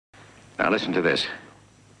Now, listen to this.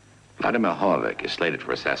 Vladimir Horvik is slated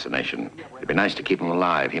for assassination. It'd be nice to keep him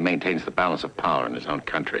alive. He maintains the balance of power in his own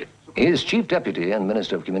country. His chief deputy and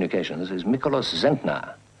Minister of Communications is Mikolos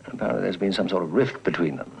Zentner. Apparently there's been some sort of rift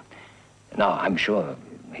between them. Now, I'm sure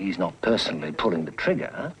he's not personally pulling the trigger,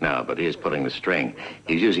 huh? No, but he is pulling the string.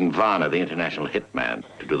 He's using Varna, the international hitman,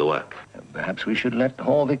 to do the work. Perhaps we should let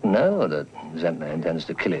Horvik know that Zentner intends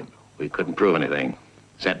to kill him. We couldn't prove anything.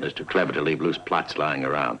 Zentner's too clever to leave loose plots lying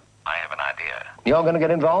around. I have an idea. You're going to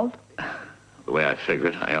get involved? The way I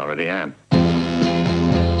figured, I already am.